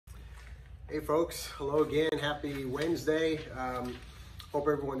Hey folks, hello again. Happy Wednesday. Hope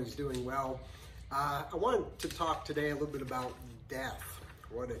everyone is doing well. I wanted to talk today a little bit about death.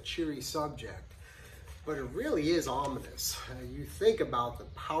 What a cheery subject, but it really is ominous. You think about the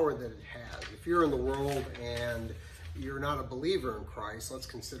power that it has. If you're in the world and you're not a believer in Christ, let's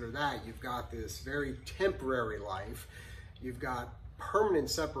consider that. You've got this very temporary life. You've got permanent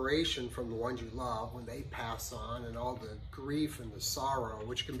separation from the ones you love when they pass on, and all the grief and the sorrow,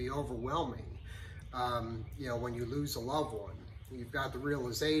 which can be overwhelming. When you lose a loved one, you've got the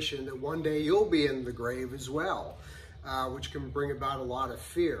realization that one day you'll be in the grave as well, which can bring about a lot of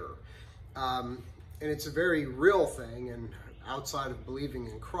fear. And it's a very real thing. And outside of believing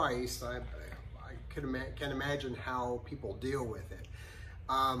in Christ, I can imagine how people deal with it.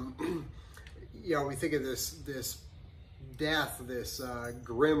 We think of this death, this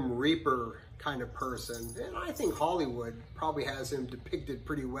grim reaper kind of person, and I think Hollywood probably has him depicted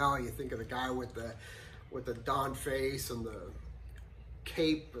pretty well. You think of the guy with the Don face and the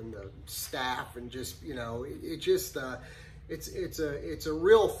cape and the staff, and just it's a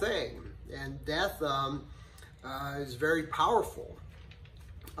real thing. And death is very powerful.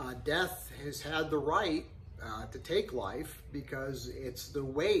 Death has had the right to take life because it's the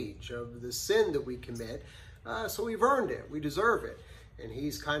wage of the sin that we commit. So we've earned it. We deserve it. And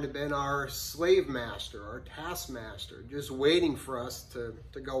he's kind of been our slave master, our taskmaster, just waiting for us to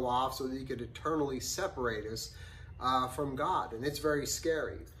go off so that he could eternally separate us from God. And it's very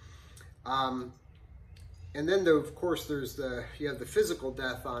scary. And then, of course, you have the physical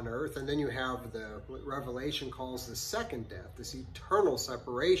death on earth, and then you have what Revelation calls the second death, this eternal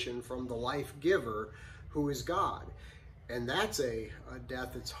separation from the life giver, who is God. And that's a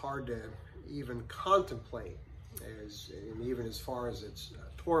death that's hard to even contemplate, and even as far as its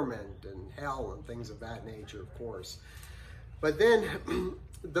torment and hell and things of that nature, of course. But then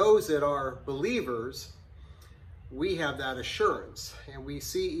those that are believers, we have that assurance. And we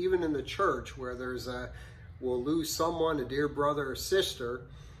see even in the church where we'll lose someone, a dear brother or sister,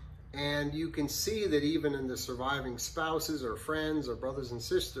 and you can see that even in the surviving spouses or friends or brothers and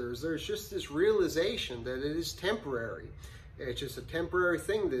sisters, there's just this realization that it is temporary. It's just a temporary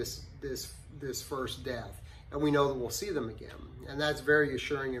thing, this first death, and we know that we'll see them again. And that's very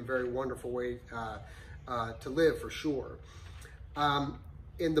assuring and very wonderful way to live, for sure.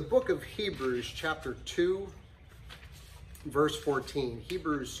 In the book of Hebrews, chapter 2, verse 14,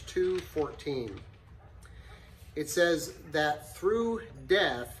 Hebrews 2:14, it says that through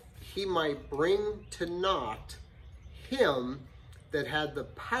death he might bring to naught him that had the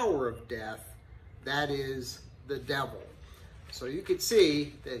power of death, that is, the devil. So you could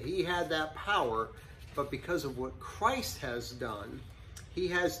see that he had that power, but because of what Christ has done, he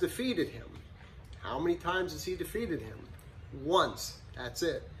has defeated him. How many times has he defeated him? Once. That's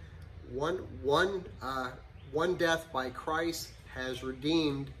it. One death by Christ has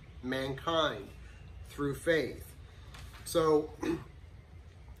redeemed mankind through faith. So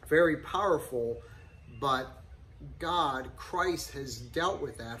very powerful, but Christ has dealt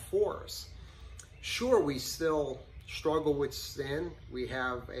with that for us. Sure, we still struggle with sin. We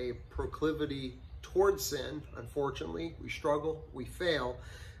have a proclivity towards sin, unfortunately. We struggle, we fail,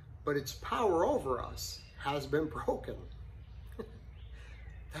 but its power over us has been broken.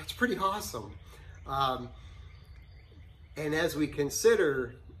 That's pretty awesome. And as we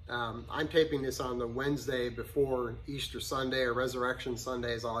consider, I'm taping this on the Wednesday before Easter Sunday, or Resurrection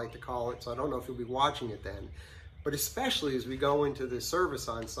Sunday as I like to call it, so I don't know if you'll be watching it then, but especially as we go into the service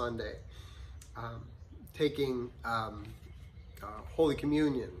on Sunday, taking Holy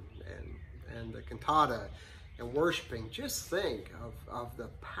Communion and the cantata and worshiping, just think of the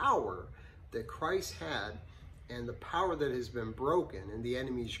power that Christ had and the power that has been broken in the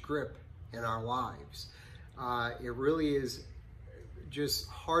enemy's grip in our lives. It really is just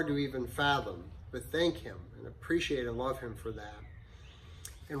hard to even fathom, but thank him and appreciate and love him for that.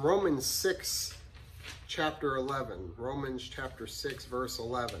 In Romans 6, chapter 11, Romans chapter 6, verse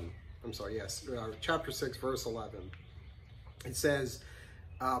 11, chapter 6, verse 11. It says,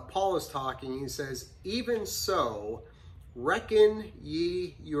 Paul is talking, he says, even so, reckon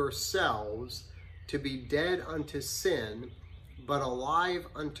ye yourselves to be dead unto sin, but alive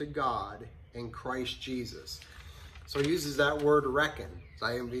unto God in Christ Jesus. So he uses that word reckon. So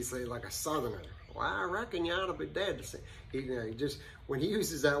I am basically like a southerner. Well, I reckon you ought to be dead to sin. When he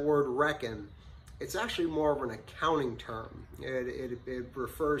uses that word reckon, it's actually more of an accounting term. It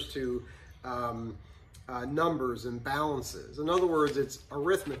refers to numbers and balances. In other words, it's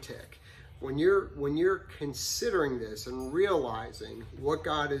arithmetic. When you're considering this and realizing what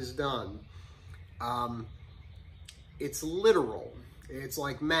God has done, it's literal. It's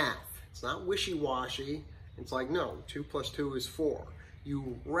like math. It's not wishy-washy. It's like, no, 2 + 2 is 4.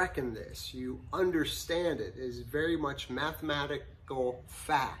 You reckon this, you understand it. It is very much mathematical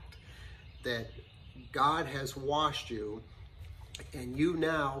fact that God has washed you, and you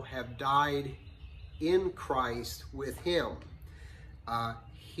now have died in Christ with him.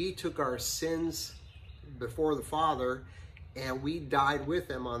 He took our sins before the Father, and we died with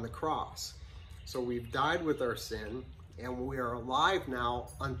him on the cross. So we've died with our sin, and we are alive now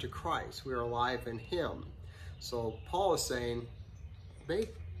unto Christ. We are alive in him. So Paul is saying,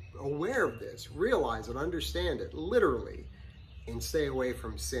 make aware of this, realize it, understand it, literally, and stay away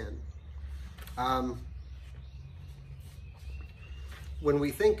from sin. When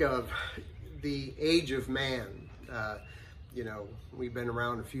we think of the age of man, you know, we've been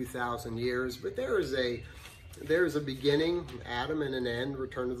around a few thousand years, but there is a beginning, Adam, and an end,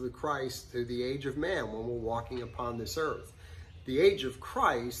 return of the Christ, to the age of man when we're walking upon this earth. The age of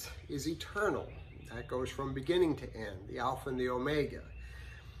Christ is eternal. That goes from beginning to end, the Alpha and the Omega.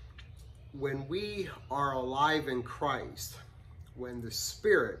 When we are alive in Christ, when the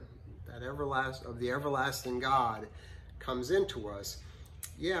Spirit that of the everlasting God comes into us,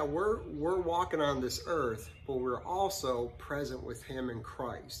 yeah, we're walking on this earth, but we're also present with him in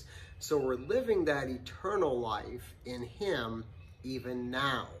Christ. So we're living that eternal life in him even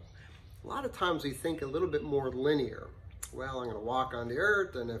now. A lot of times we think a little bit more linear. Well, I'm going to walk on the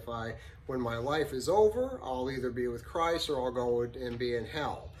earth, and when my life is over, I'll either be with Christ or I'll go and be in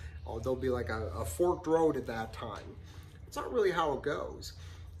hell. Or there'll be like a forked road at that time. It's not really how it goes.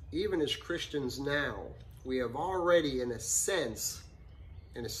 Even as Christians now, we have already, in a sense,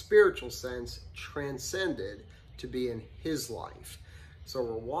 in a spiritual sense, transcended to be in his life. So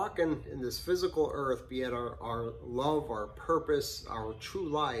we're walking in this physical earth, be it our love, our purpose, our true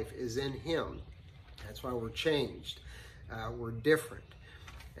life is in him. That's why we're changed. We're different.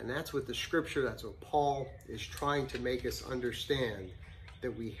 And that's what the scripture, that's what Paul is trying to make us understand,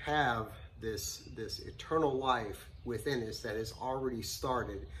 that we have this eternal life within us that has already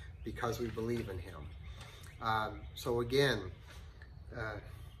started because we believe in him. So again,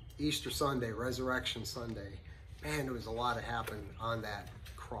 Easter Sunday, Resurrection Sunday, man, there was a lot that happened on that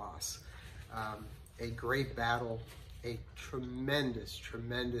cross. A great battle, a tremendous,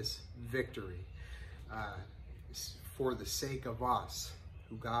 tremendous victory for the sake of us,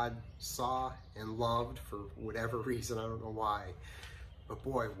 who God saw and loved for whatever reason, I don't know why. But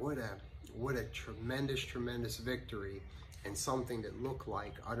boy, what a tremendous, tremendous victory, and something that looked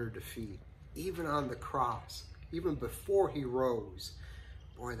like utter defeat. Even on the cross, even before he rose,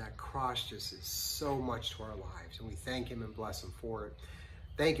 boy, that cross just is so much to our lives, and we thank him and bless him for it.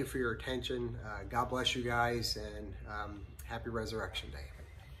 Thank you for your attention. God bless you guys, and happy Resurrection Day.